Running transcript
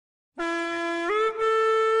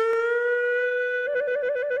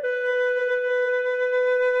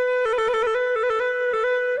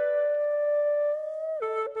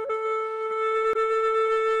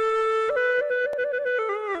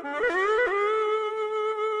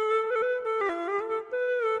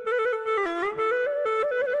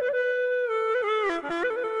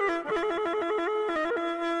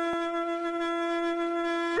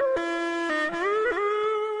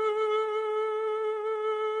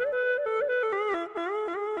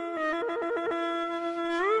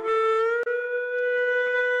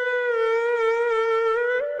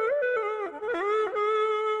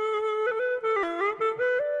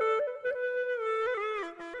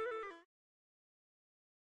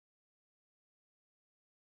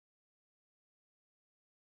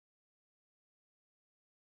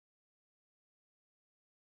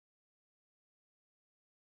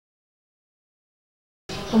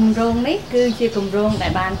គម្រោងនេះគឺជាគម្រោងដែ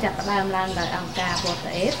លបានចាត់ផ្ដើមឡើងដោយអង្គការ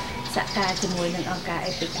Water Aid សហការជាមួយនឹងអង្គការ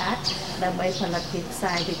Epic Art ដើម្បីផលិតជាខ្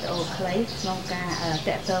សែវីដេអូខ្លីក្នុងការ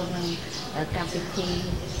តាក់ទងនឹងកម្មវិធី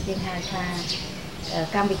យើងហៅថា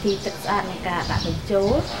កម្មវិធីទឹកស្អាតនិងការដាក់បញ្ចូ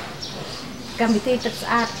លកម្មវិធីទឹកស្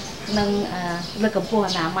អាតនិងលើកកម្ពស់អ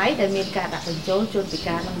នាម័យដែលមានការដាក់បញ្ចូលជនពិ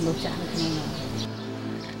ការនិងមនុស្សចាស់នៅក្នុងនោះ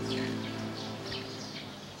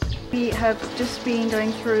We have just been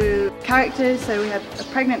going through characters, so we have a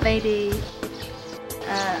pregnant lady,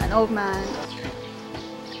 an old man,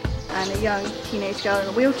 and a young teenage girl in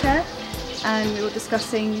a wheelchair, and we were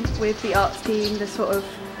discussing with the arts team the sort of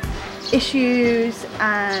issues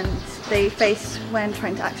and they face when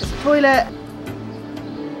trying to access a toilet.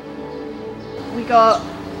 We got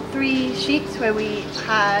 3 sheets where we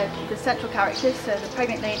had the central characters, so the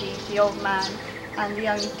pregnant lady, the old man, and the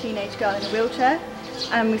young teenage girl in a wheelchair.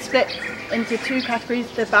 And we split into 2 categories,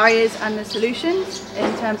 the barriers and the solutions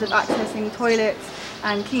in terms of accessing toilets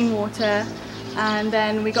and clean water. And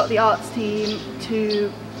then we got the arts team to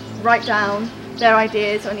write down their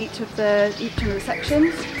ideas on each of the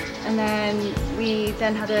sections. And then we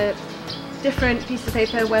then had a different piece of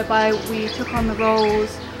paper whereby we took on the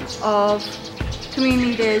roles of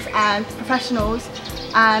community leaders and professionals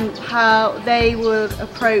and how they would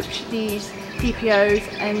approach these DPOs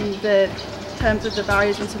and the terms of the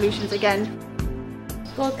barriers and solutions again.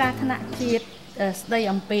 គោលការណ៍ថ្នាក់ជាតិស្ដី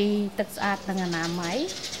អំពីទឹកស្អាតនិងអនាម័យ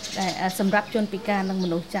ដែលសម្រាប់ជនពិការនិងម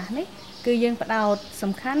នុស្សចាស់នេះគឺយើងផ្ដោត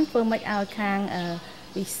សំខាន់ធ្វើម៉េចឲ្យខាង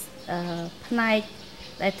ផ្នែក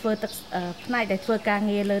ដែលធ្វើការ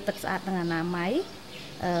ងារលើទឹកស្អាតនិងអនាម័យ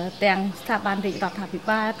ទាំងស្ថាប័នរាជរដ្ឋាភិ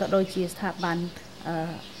បាលក៏ដូចជាស្ថាប័ន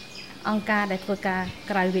អង្គការដែលធ្វើការ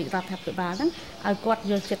ក្រៅរាជរដ្ឋាភិបាលហ្នឹងឲ្យគាត់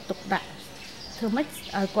យកចិត្តទុកដាក់ធ្វើម៉េច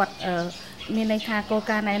ឲ្យគាត់មានន័យថាគោល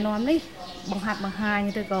ការណ៍ណែនាំនេះបង្ហាត់បង្ហាញ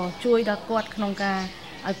ឬក៏ជួយដល់គាត់ក្នុងការ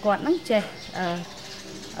ឲ្យគាត់នឹងចេះ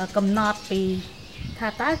កំណត់ពីថា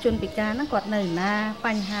តើជនពិការហ្នឹងគាត់នៅណាប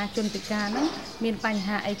ញ្ហាជនពិការហ្នឹងមានបញ្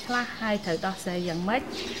ហាអីខ្លះហើយត្រូវដោះស្រាយយ៉ាងម៉េច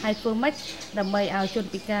ហើយធ្វើម៉េចដើម្បីឲ្យជន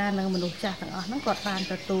ពិការនិងមនុស្សចាស់ទាំងអស់ហ្នឹងគាត់បាន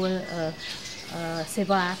ទទួលសេ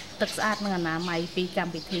វាទឹកស្អាតនិងអនាម័យពីកម្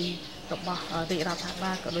មវិធីរបស់រាជរដ្ឋាភិ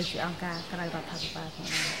បាលក៏ដូចជាអង្គការក្រៅរដ្ឋាភិបាលផង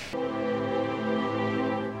ដែរ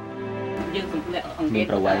យើងទម្លាក់អង្គការ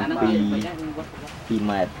ប្រវែង2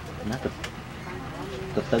 ម៉ែត្រណាទៅ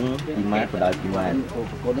តឹង2 ម៉ែត្របដៅ2 ម៉ែត្រ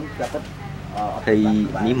ប្រកួតនឹងកាត់ហើយ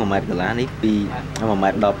នេះ1 ម៉ែត្រកន្លះនេះ1 ម៉ែ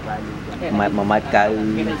ត្រ10 1 ម៉ែត្រ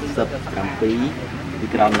 97ពី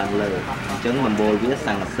ក្រោមឡើងលើអញ្ចឹងដំបូលវាស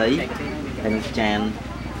ង្កសីហើយនឹងចាន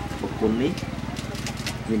ប្រគុណនេះ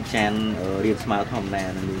មានចានរៀបស្មើធម្មតា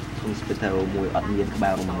នៅក្នុង Spectro មួយអត់មានក្បា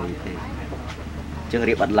លរំងាយទេអញ្ចឹង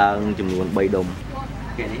រៀបអត់ឡើងចំនួន3ដុំ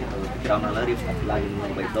គេនេះក្រោមឡើងលើរៀបអត់ឡើងចំនួន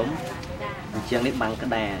3ដុំអញ្ចឹងនេះបាំងក្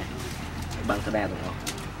តារទាំងអស់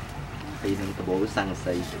ហើយនឹងដំបូលសង្ក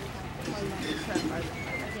សី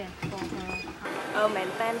មែន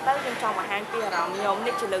តើខ្ញុំចង់បង្ហាញពីអារម្មណ៍ខ្ញុំ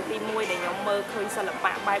នេះជាលើកទី1ដែលខ្ញុំមើលឃើញសិល្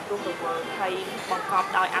បៈបែបរស់រវើកហើយបង្កប់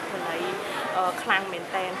ដោយអត្ថន័យខ្លាំងមែន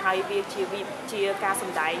តើហើយវាជាការស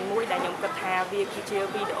ម្ដែងមួយដែលខ្ញុំគិតថាវាគឺជា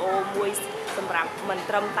វីដេអូមួយសម្រាប់មិន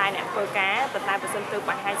ត្រឹមតែអ្នកធ្វើការប៉ុន្តែបើសិនទៅ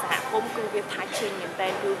បង្ហាញសហគមន៍គឺវា touching មែនតើ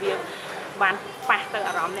គឺវាបានប៉ះទៅ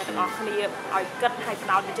អារម្មណ៍អ្នកទាំងអស់គ្នាឲ្យគិតឲ្យផ្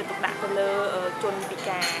ដោតចិត្តទុកដាក់ទៅលើជនពិ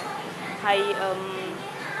ការហើយ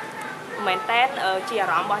មែនតើជាអា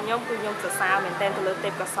រម្មណ៍របស់ខ្ញុំគឺខ្ញុំសរសើរមែនតើទៅលើទេ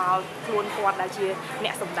ពកោសល្យខ្លួនគាត់ដែលជាអ្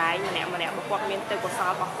នកសម្ដែងម្នាក់របស់គាត់មានទេពកោស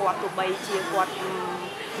ល្យរបស់គាត់ទោះបីជាគាត់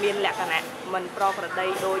មានលក្ខណៈមិនប្រក្រតី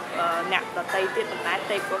ដោយអ្នកដទៃទៀតប៉ុន្តែ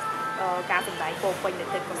ទេពការសម្ដែងពោពេញនៃ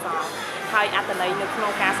ទេពកោសល្យហើយអត្ថន័យនៅក្នុ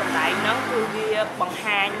ងការសម្ដែងហ្នឹងគឺវាបង្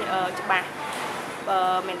ហាញច្បាស់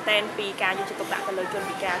មែនតើពីការយកចិត្តទុកដាក់ទៅលើជន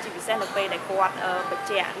ពិការជាពិសេសនៅពេលដែលគាត់បញ្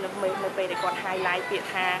ជាក់នៅពេលដែលគាត់ highlight ពាក្យ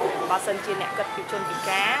ថាបើសិនជាអ្នកគិតពីជនពិ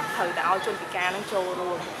ការត្រូវតែឲ្យជនពិការនឹងចូល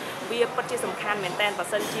រួមវាពិតជាសំខាន់មែនតើបើ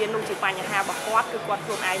សិនជានោះជាបញ្ហារបស់គាត់គឺគាត់ខ្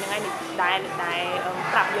លួនឯងហ្នឹងឯងដែល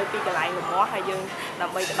ប្រាប់យើងពីកន្លែងលំងាស់ហើយយើងដើ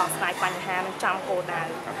ម្បីទៅដោះស្រាយបញ្ហានឹងចំគោលដៅ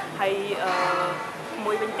ហើយ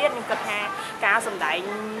មួយវិញទៀតខ្ញុំគិតថាការសម្ដែ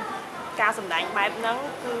ងបែបហ្នឹង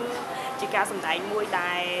គឺជាការសម្ដែងមួយ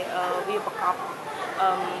ដែលវាប្រកប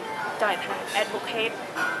ចង់ថា advocate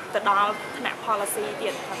ទៅដល់ថ្នាក់ policy ទៀ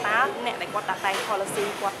តថាតើអ្នកដែលគាត់តាក់តែង policy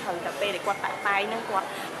គាត់ត្រូវតែពេលដែលគាត់តាក់តែងហ្នឹងគាត់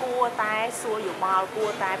គួរតែសួរយោបល់គួរ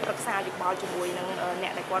តែប្រឹក្សាយោបល់ជាមួយនឹងអ្ន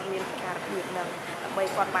កដែលគាត់មានពិការភាពហ្នឹងដើម្បី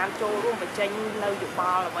គាត់បានចូលរួមបញ្ចេញនៅយោប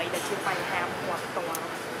ល់អ្វីដែលជាបញ្ហារបស់គាត់ផ្ទាល់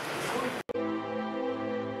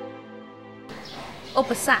ឧ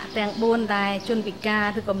បសគ្គទាំង4ដែលជនពិការ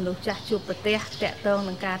ឬក៏មនុស្សចាស់ជួបប្រទះតាក់ទង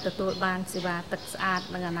នឹងការទទួលបានសេវាទឹកស្អាត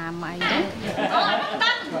និងអនាម័យនេះ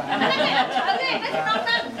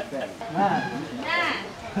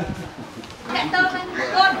Tệ tơ lên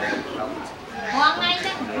con hoàng ngay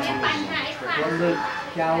đấy miếng bánh này con lên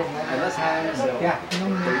chào nó sai chặt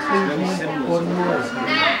nông nghiệp con mua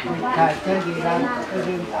thay cái gì làm cái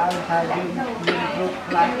gì ăn thay gì rút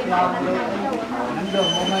lại làm được nắm được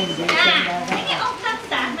một mình gì cái ông thân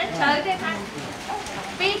sản đến tới đây mà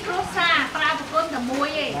pi cruza pra con thầm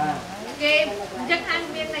muối gì cái chắc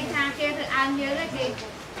ăn miếng này tha kia thì ăn nhớ đấy kì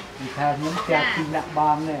thay những chặt thì nặng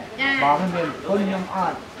bom này bom nó miền con nhom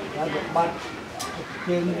ănแล้วบัด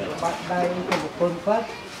จึงบัดได้ก็คนฟัด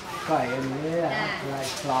ไก่นี่ลาย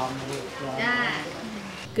คลอง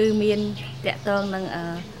គឺមានតកតងនឹង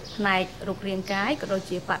ផ្នែករូបរាងកាយក៏ដូច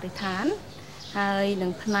ជាបរិស្ថានហើយនឹ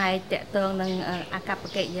ងផ្នែកតកតងនឹងអាកប្ប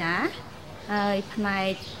កិរិយាហើយផ្នែ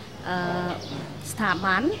កស្ថា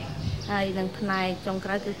ប័នហើយនឹងផ្នែកចុងក្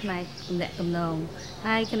រោយគឺផ្នែកទំនាក់ទំនង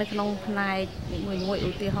ហើយនៅក្នុងផ្នែកមួយឧ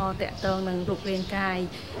ទាហរណ៍តកតងនឹងរូបរាងកាយ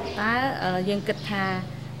តើយើងគិតថា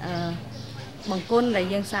បង្គន់ដែល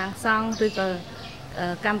យើងសាងសង់ឬក៏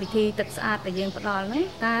កម្មវិធីទឹកស្អាតដែលយើងផ្ដល់ហ្នឹង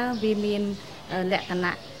តើវាមានលក្ខ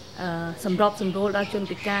ណៈសម្របសម្រួលដល់ជន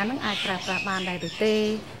ពិការហ្នឹងអាចប្រើប្រាស់បានដែរឬទេ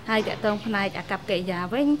ហើយតកតងផ្នែកអាកប្បកិរិយា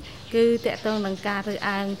វិញគឺតកតងនឹងការរើស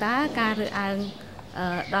អើងតើការរើសអើង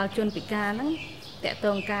ដល់ជនពិការហ្នឹងតកត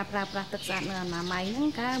ងការប្រើប្រាស់ទឹកស្អាតនិងអនាម័យហ្នឹង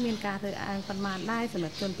ការមានការរើសអើងប៉ុន្មានដែរសម្រា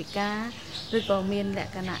ប់ជនពិការឬក៏មានល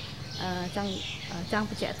ក្ខណៈចង់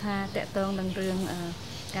បញ្ជាក់ថាតកតងនឹងរឿង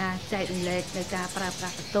ការចែករំលែកនៃការប្រើប្រា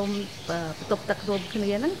ស់បន្ទប់ទឹករួមគ្នា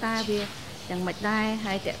ហ្នឹងតើវាយ៉ាងម៉េចដែរ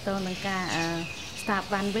ហើយតកតងនឹងការស្ថា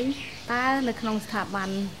ប័នវិញតើនៅក្នុងស្ថាប័ន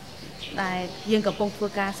ដែលយើងកំពុងធ្វើ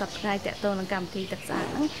ការសប្តាហ៍តកតងនឹងកម្មវិធីទឹកស្អាត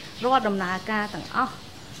ហ្នឹងរាល់ដំណើរការទាំងអស់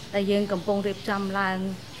ដែលយើងកំពុងរៀបចំឡើង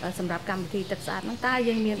សម្រាប់កម្មវិធីទឹកស្អាតហ្នឹងតើ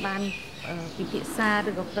យើងមានបានពិភាក្សាឬ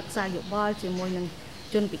ក៏ប្រឹក្សាយោបល់ជាមួយនឹង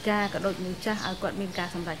ជនពិការក៏ដូចមនុស្សចាស់ឲ្យគាត់មានការ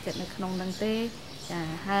សម្រេចចិត្តនៅក្នុងហ្នឹងទេចា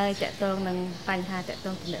ហើយតកតងនឹងបញ្ហាតកត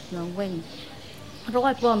ងទំនាក់ទំនងវិញរា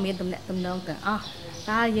ល់ព័ត៌មានទំនាក់ទំនងទាំងអស់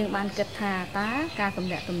តើយើងបានគិតថាតើការទំ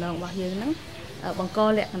នាក់ទំនងរបស់យើងហ្នឹងបង្ក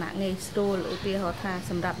លក្ខណៈងាយស្រួលឧទាហរណ៍ថា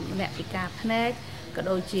សម្រាប់អ្នកពិការភ្នែកក៏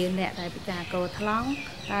ដូចជាអ្នកដែលពិការកថ្លង់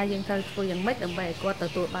តើយើងត្រូវធ្វើយ៉ាងម៉េចដើម្បីឲ្យគាត់ទ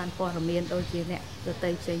ទួលបានព័ត៌មានដូចជាអ្នកដទៃ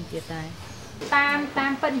ផ្សេងទៀតដែរតា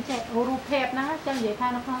មពិតចេះរូបភាពហ្នឹងចឹងនិយាយថា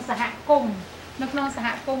នៅក្នុងសហគមន៍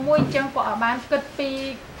មួយអញ្ចឹងក៏បានគិតពី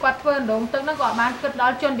គាត់ធ្វើរោងទឹកហ្នឹងក៏បានគិតដ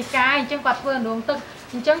ល់ជនពិការអញ្ចឹងគាត់ធ្វើរោងទឹក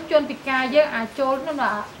អញ្ចឹងជនពិការយើងអាចចូលក្នុង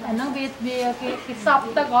អាហ្នឹងវាគេសព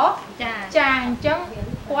ទឹកហ៎ចាអញ្ចឹង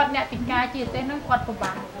គាត់អ្នកពិការជាទេហ្នឹងគាត់ពិ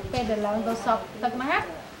បាកពេលដែលឡើងទៅសពទឹកហ្នឹង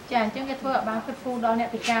ចាអញ្ចឹងគេធ្វើឲ្យបានគិតគូរដល់អ្នក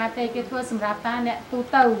ពិការទេគេធ្វើសម្រាប់តាអ្នកទូ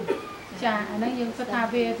ទៅចាអាហ្នឹងយើងគិតថា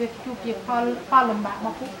វាជួបជាផលលំបាករប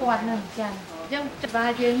ស់ពួកគាត់ហ្នឹងចាអញ្ចឹងច្បា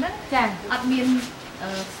ស់យើងហ្នឹងចាអត់មាន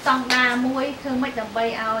ស្តង់ដារមួយធ្វើម៉េចដើម្បី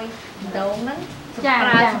ឲ្យដងហ្នឹងប្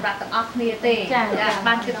រើសម្រាប់ទាំងអស់គ្នាទេចា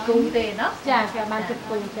បានគិតគូរទេเนาะចាគេបានគិត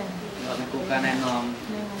គូរចាអត់មានគោលការណ៍ណែនាំ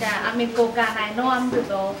ចាអត់មានគោលការណ៍ណែនាំឬ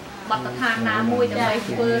ក៏បទដ្ឋានណាមួយដើម្បី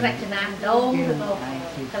ធ្វើរចនាដងឬក៏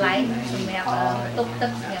កន្លែងសម្រាប់ទុកទឹ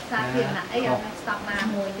កសម្រាប់សាធារណៈអីអត់មានស្តង់ដារ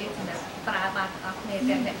មួយទេសម្រាប់ប្រើបានទាំងអស់គ្នា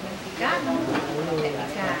ទាំងអ្នកមានពិការនិងអ្នកពិ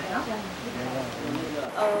ការเนาะ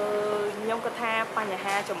ខ្ញុំគិតថាបញ្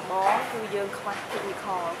ហាចម្បងគឺយើងខ្វះ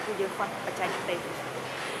technical គឺយើងខ្វះបច្ចេកទេស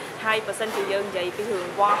ហើយបើសិនជាយើងនិយាយពីរឿង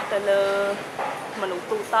វាស់ទៅលើមនុស្ស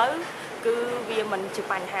ទូទៅគឺវាមិនជា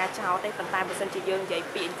បញ្ហាចោលទេប៉ុន្តែបើសិនជាយើងនិយាយ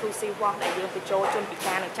ពី inclusive walk ដែលយើងបញ្ចូលជនពិ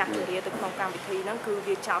ការនិងចាស់ជរាទៅក្នុងកម្មវិធីហ្នឹងគឺ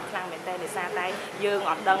វាចោលខ្លាំងមែនតើដោយសារតែយើង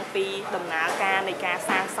អត់ដឹងពីដំណើរការនៃការ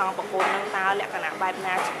សាងសង់ប្រព័ន្ធហ្នឹងតើលក្ខណៈបែប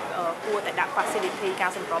ណាគួរតែដាក់ facility កា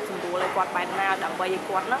រសម្របសម្រួលឲ្យគាត់បែបណាដើម្បីឲ្យ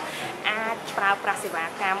គាត់ហ្នឹងអាចប្រើប្រាស់សេវា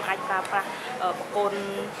កម្មអាចប្រើប្រាស់ប្រព័ន្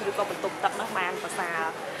ធឬក៏បន្ទប់ទឹកហ្នឹងបានប្រសើរ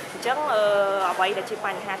អញ្ចឹងអ្វីដែលជាប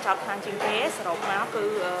ញ្ហាចោតខ្លាំងជាងគេសរុបមកគឺ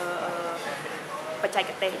បច្ចេ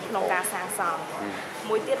កទេសក្នុងការសាងសង់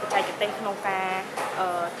មួយទៀតបច្ចេកទេសក្នុងការ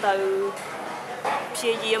ទៅព្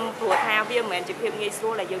យាយាមព្រោះថាវាមិនមែនជាភាពងាយស្រួ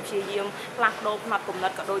លដែលយើងព្យាយាមផ្លាស់ប្ដូរផ្នត់គំនិ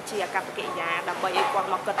តក៏ដូចជាអាកប្បកិរិយាដើម្បីឲ្យគាត់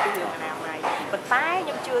មកគិតពីរឿងអនាម័យប៉ុន្តែខ្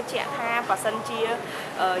ញុំជឿជាក់ថាបើសិនជា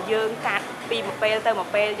យើងកាត់ពីមួយពេលទៅមួយ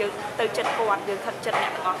ពេលយើងទៅចិត្តគាត់យើងខិតចិត្តអ្ន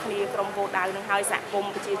កទាំងអស់គ្នាក្រុមគោលដៅនឹងហើយសហគម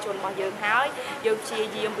ន៍ប្រជាជនរបស់យើងហើយយើងព្យា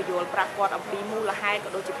យាមបញ្យល់ប្រាប់គាត់អំពីមូលហេតុក៏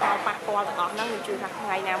ដូចជាផលប៉ះពាល់ទាំងអស់ហ្នឹងខ្ញុំជឿថាថ្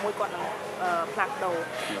ងៃណាមួយគាត់នឹងផ្លាស់ប្ដូរ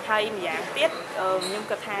ហើយម្យ៉ាងទៀតខ្ញុំ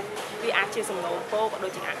គិតថាវាអាចជាសំណូមពរក៏ដូ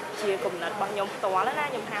ចជាគំនិតរបស់ខ្ញុំផ្ទាល់ណា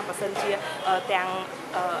ខ្ញុំថាបើសិនជាទាំង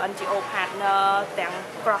NGO partner ទាំង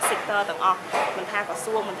cross sector ទាំងអស់មិនថាក្រ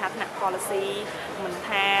សួងមិនថាថ្នាក់ policy មិន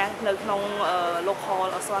ថានៅក្នុង local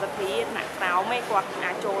authority ថ្នាក់ក្រោមឯងគាត់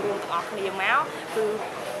អាចចូលរួមទាំងអស់គ្នាមកគឺ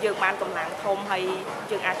យើងបានកម្លាំងធំហើយ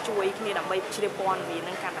យើងអាចជួយគ្នាដើម្បីជ្រាបព័ត៌មាន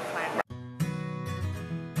នឹងកាន់តែខ្លាំង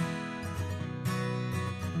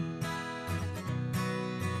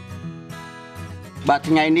បាទ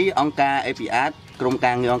ថ្ងៃនេះអង្គការ APR ក្រុម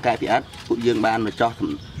ការងារអង្គការ APR ពួកយើងបានមកចោះ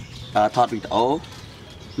ថតវីដេអូ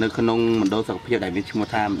នៅក្នុងមណ្ឌលសុខភាពដែលមានឈ្មោះ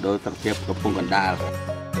ថាមណ្ឌលសុខភាពកំពង់កណ្ដាល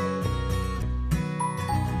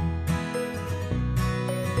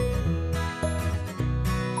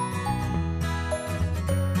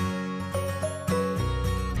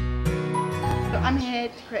I'm here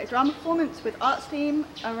to create a drama performance with arts team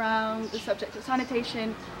around the subject of sanitation,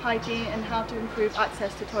 hygiene and how to improve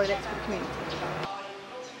access to toilets for the community.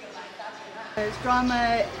 This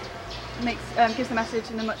drama gives the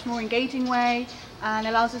message in a much more engaging way and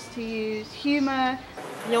allows us to use humour.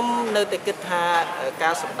 ខ្ញុំនៅតែគិតថា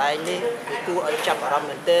ការសម្ដែងនេះគឺគួរឲ្យចាប់អារម្មណ៍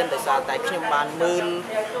មែនទែនដោយសារតែខ្ញុំបានមើល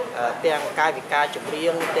ទាំងកាយវិការចម្រៀ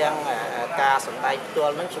ងទាំងការសម្ដែងផ្ទា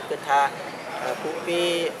ល់ហ្នឹងខ្ញុំគិតថាពួកគេ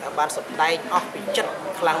បានសម្ដែងអស់ពីចិត្ត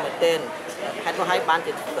ខ្លាំងមែនទែនហេតុនោះហើយបាន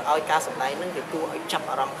ជាធ្វើឲ្យការសម្ដែងហ្នឹងគឺគួរឲ្យចាប់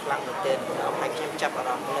អារម្មណ៍ខ្លាំងមែនទែនហើយខ្ញុំចាប់អា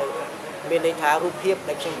រម្មណ៍នៅមានន័យថារូបភាព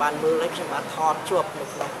ដែលខ្ញុំបានមើលហើយខ្ញុំបានថតជាប់នៅ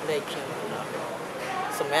ក្នុងភ្នែកខ្ញុំ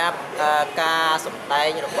សម្រាប់ការសម្ដែង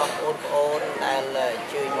របស់បងប្អូនដែល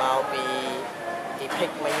ជួយមកពីភិក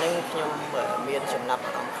មិញហ្នឹងខ្ញុំមានចំណាប់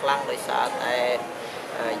អារម្មណ៍ខ្លាំងដោយសារតែ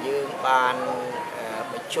យើងបាន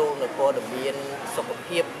បញ្ចូលនៅព័ត៌មានសុខ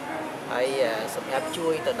ភាពហើយសម្រាប់ជួ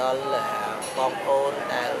យទៅដល់បងប្អូន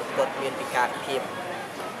ដែលគាត់មានពិការភាព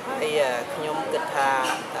ហើយខ្ញុំគិតថា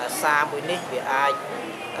សារមួយនេះវាអាច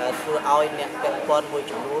ធ្វើឲ្យអ្នកពាក់ព័ន្ធមួយ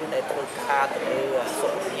ចំនួនដែលធ្វើការទៅលើសុ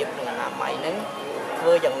ខភាពនិងអនាម័យហ្នឹងធ្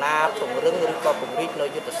វើយ៉ាងណាពង្រឹងឬក៏ពង្រីកនៅ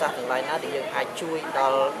យុទ្ធសាស្ត្រទាំងឡាយណាដែលយើងអាចជួយដ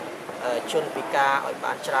ល់ជនពិការឲ្យ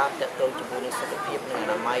បានច្រើនទាក់ទងជាមួយនឹងសុខភាពនិងអ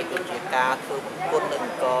នាម័យដូចជាការធ្វើបង្គុតនិង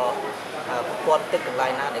ក៏ប្រព័ន្ធទឹកទាំងឡា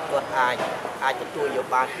យណាដែលគាត់អាចទទួលយក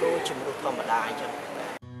បានដូចជាមនុស្សធម្មតាអញ្ចឹង